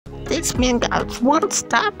these mean girls won't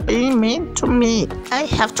stop being mean to me. I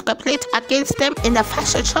have to compete against them in a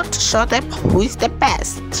fashion show to show them who is the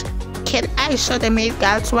best. Can I show the mean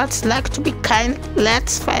girls what it's like to be kind?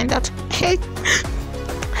 Let's find out. Hey,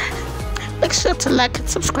 make sure to like and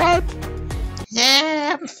subscribe.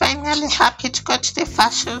 Yeah, I'm finally happy to go to the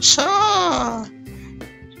fashion show.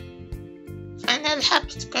 Finally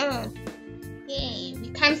happy to go. Yay, we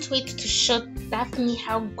can't wait to show Daphne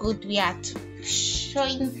how good we are, to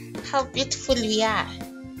showing how beautiful we are.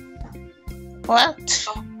 What?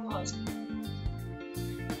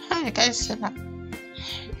 How you guys say that?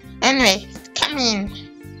 Anyway, come in.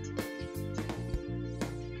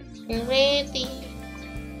 You ready?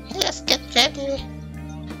 Let's get ready.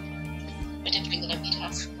 But I'm bringing a bit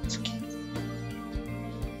off.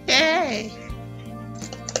 Yay!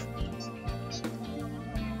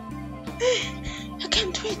 I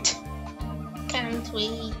can't wait. Can't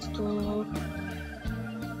wait to.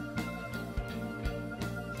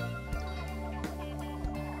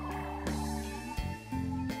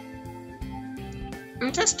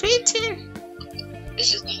 I'm just waiting.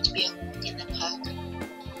 This is going to be in the park.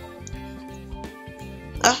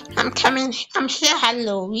 Oh, I'm coming. I'm here.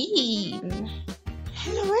 Halloween.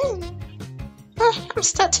 Halloween. Oh, I'm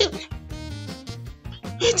starting.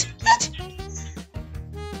 Wait.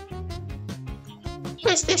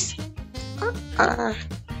 Where's this? Let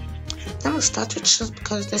me start with shoes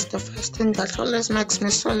because this is the first thing that always makes me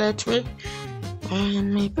so late.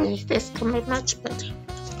 Maybe this can be much better.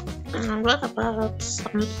 What about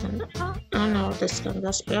something? No, this can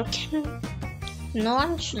just be okay. No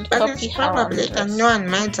one should But copy it's how probably that no one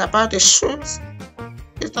minds about the shoes.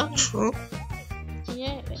 Is that true?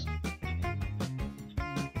 Yeah.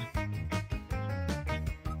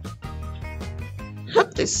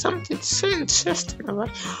 Hope there's something so interesting about.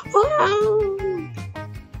 Oh!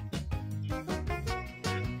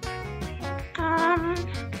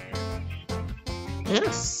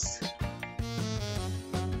 Yes.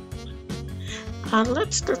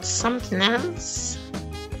 Let's do something else.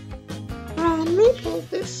 Maybe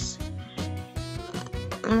this.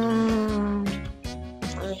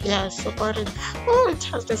 Yeah, so about it. Oh, it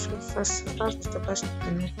has different faces. That's the best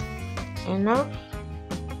thing. You know?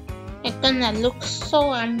 It's gonna look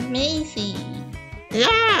so amazing.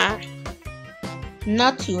 Yeah.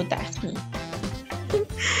 Not you, Daphne.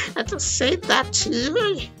 I just say that to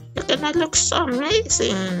you. You're gonna look so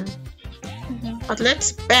amazing. But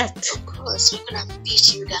let's bet. Of course, we're gonna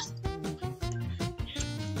beat you down.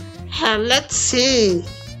 Let's see.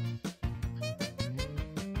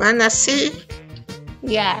 Wanna see?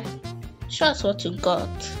 Yeah. Show us what you got.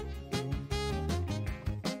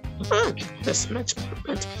 Oh, that's much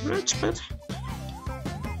better.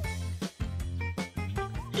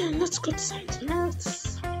 Yeah, let's get something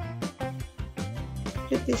else.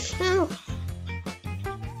 With the show.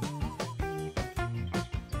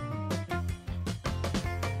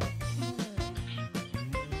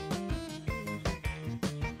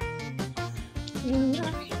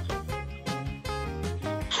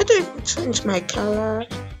 How do I change my color?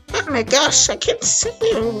 Oh my gosh, I can't see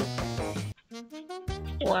you.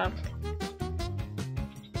 Wow.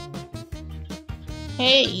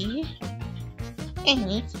 Hey.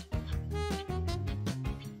 Amy.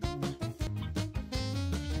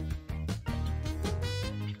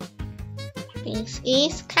 This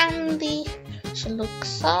is Candy. She looks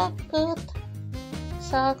so good.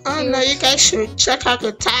 So cute. Oh no, you guys should check out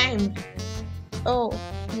the time. Oh,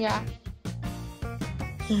 yeah.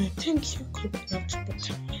 I think you could not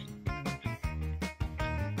better.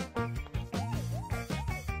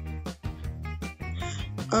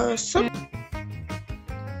 So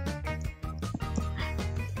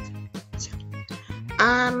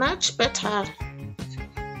much better.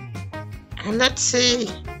 And let's see.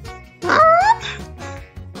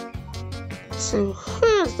 So who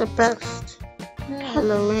is the best?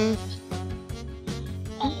 Halloween.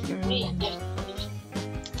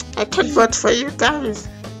 I can vote for you guys.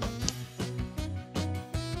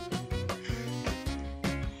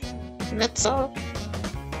 Let's all.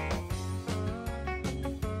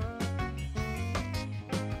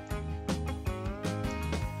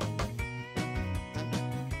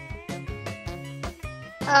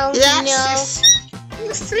 Oh yes, no.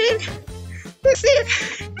 You see?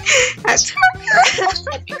 I told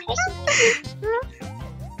you.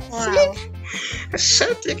 Wow. See? I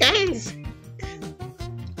showed you guys.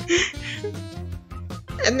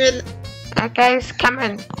 And then, guys, come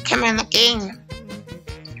on again.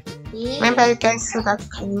 Yeah. Remember, you guys see that?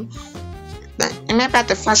 Remember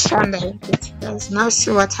the first round I did. You guys now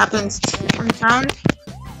see what happens to the second round.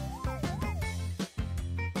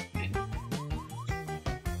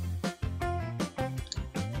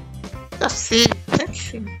 Let's see. Let's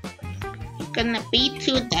see. Gonna beat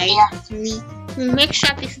you Yeah. directly. Make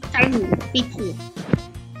sure this time you beat me.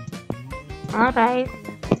 Alright.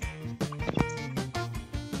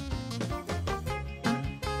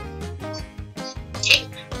 Okay.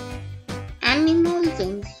 Animals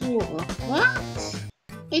and zoo. What?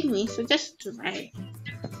 Anyway, so just try.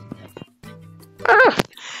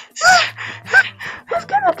 Who's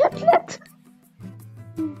gonna get lit?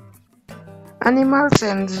 Animals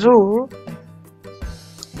and zoo.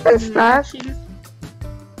 What's that?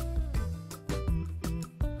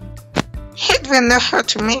 I don't know how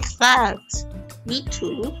to make that. Me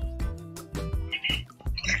too.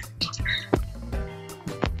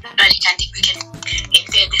 Alright, Candy, we can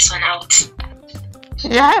figure this one out.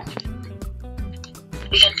 Yeah.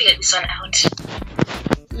 We can figure this one out.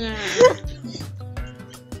 Yeah.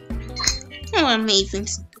 Oh, amazing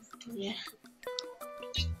stuff. Yeah.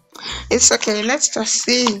 It's okay. Let's just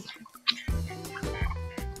see.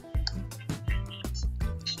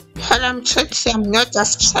 But I'm Trixie. I'm not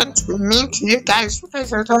just trying to be mean to you guys. You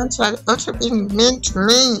guys are the ones who are also being mean to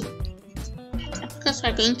me. Of course,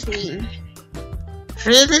 we're going to win.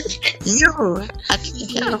 Really? You? I can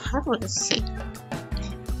hear your voice.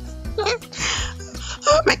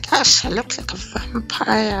 Oh my gosh, I look like a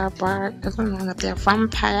vampire, but I don't want to be a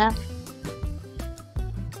vampire.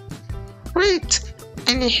 Wait,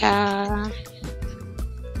 anyhow.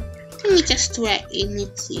 Let me just wear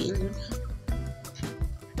anything.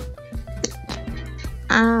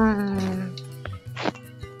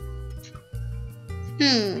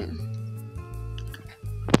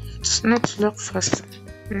 It's not look first.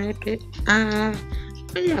 Maybe. Oh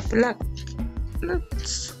yeah, black. Not.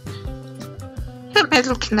 Am I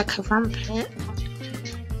looking like a vampire?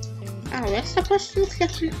 Oh, we're supposed to look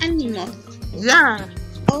like an animal. Yeah.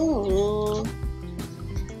 Oh,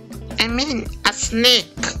 I mean a snake.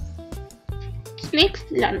 snake's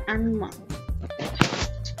still an animal.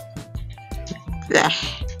 Yeah.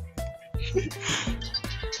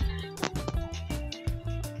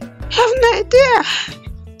 I have no idea.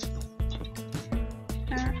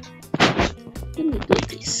 Let me do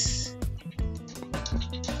this.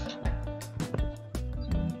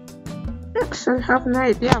 Actually, I have no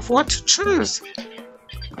idea of what to choose.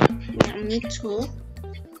 Yeah, me too.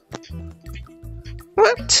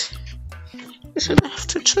 What? You should have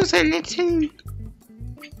to choose anything.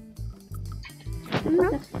 Let me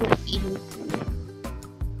just do anything.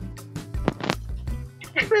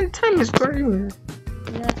 When time is going.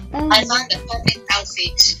 Yeah. Oh, I found the perfect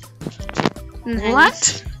outfit. nice.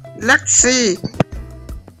 What? Let's see.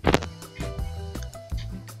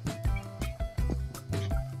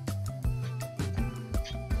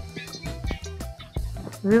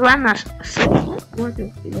 We wanna see what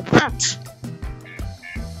is that.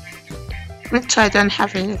 Which I don't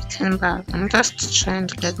have anything, but I'm just trying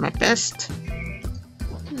to get my best.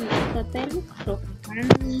 But they look so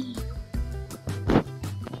funny.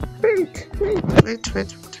 Wait.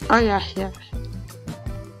 Oh yeah, here.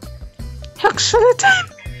 Actually, time.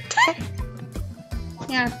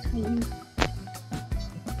 Yeah, tiny.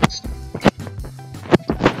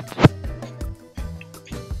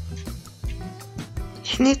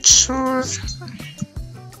 You need shoes.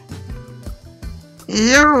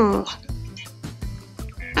 You.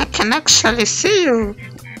 I can actually see you.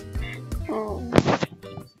 Oh.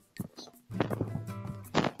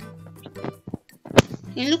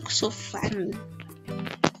 You look so funny.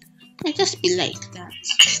 I just be like that.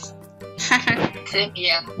 Same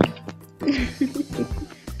here.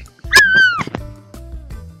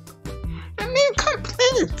 I'm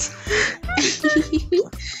incomplete.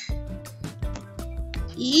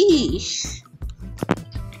 Yeesh.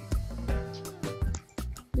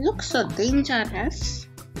 Looks so dangerous.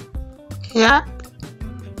 Yeah.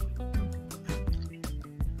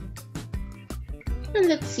 And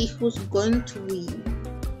let's see who's going to win.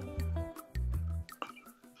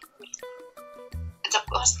 It's of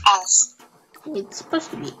course us. It's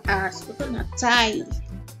supposed to be us. We're gonna die.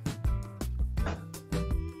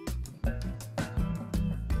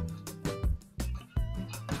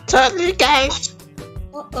 Totally, guys.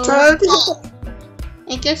 Uh-oh. Totally.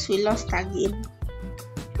 I guess we lost our game.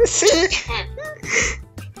 See?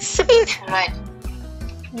 See? Right.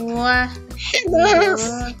 What?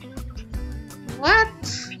 Yes. What?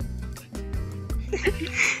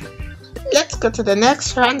 Let's go to the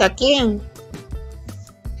next round again.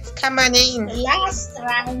 Come on in. Last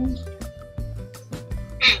round.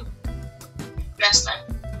 Last time.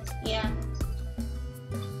 Yeah.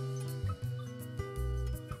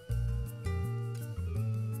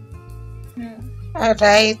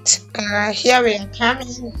 Alright, here we are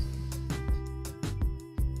coming.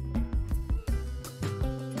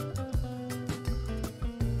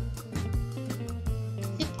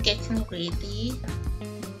 Ready?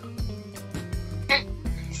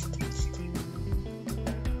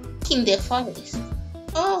 In the forest.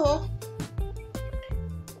 Oh,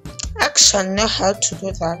 Actually know how to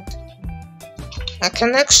do that. I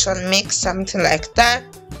can actually make something like that.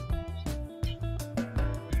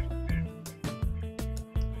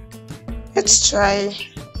 Let's try.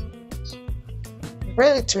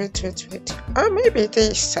 Wait. Or maybe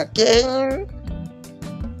this again.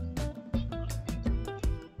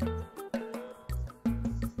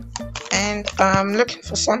 And I'm looking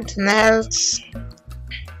for something else.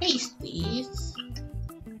 taste this.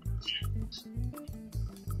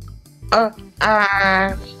 Oh,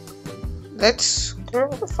 let's go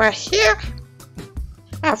over here.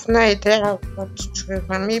 I have no idea what to do.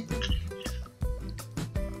 Maybe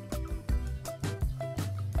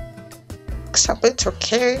looks a bit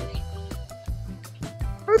okay.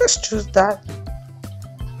 Let's choose that.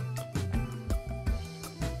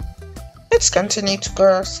 Let's continue to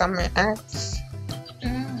go somewhere else.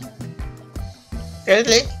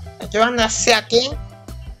 Really? Do you wanna see again?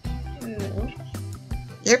 No.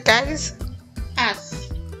 You guys? Us.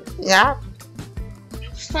 Yeah.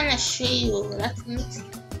 Just wanna show you that next.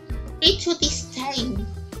 Read to this time.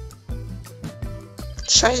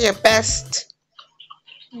 Try your best.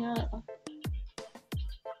 No.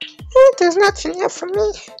 Oh, there's nothing here for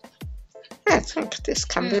me. I think this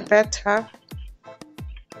can be better.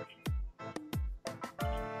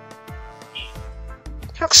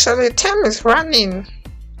 Actually, time is running.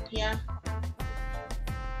 Yeah.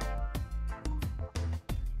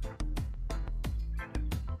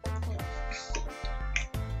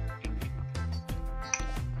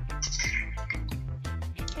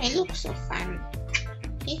 I look so fun.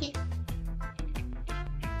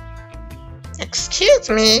 Excuse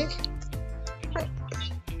me.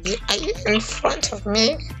 Are you in front of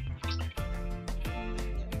me?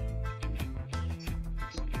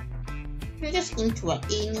 I'm just going to a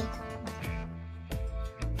inn.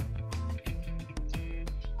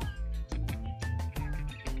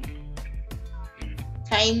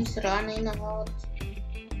 Time's running out.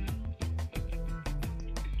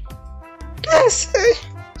 Yes.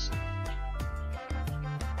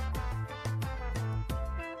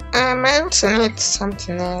 I also need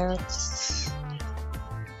something else.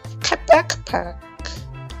 A backpack.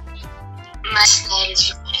 My slide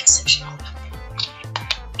is exceptional.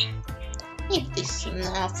 If this is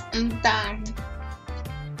enough, I'm done.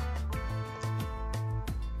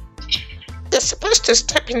 You're supposed to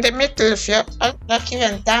step in the middle if you're not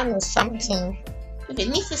even done with something.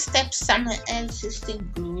 Even if you step somewhere else, you still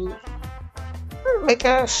good. Oh my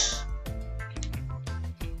gosh.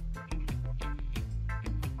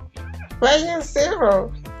 Why are you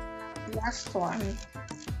zero? Last one.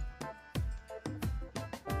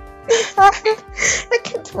 I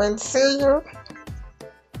can't wait to see you.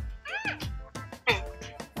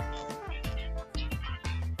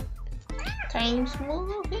 Time's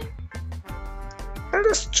moving. I'll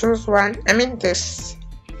just choose one. I mean this.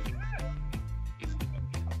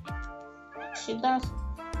 She does.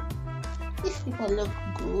 These people look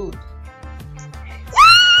good.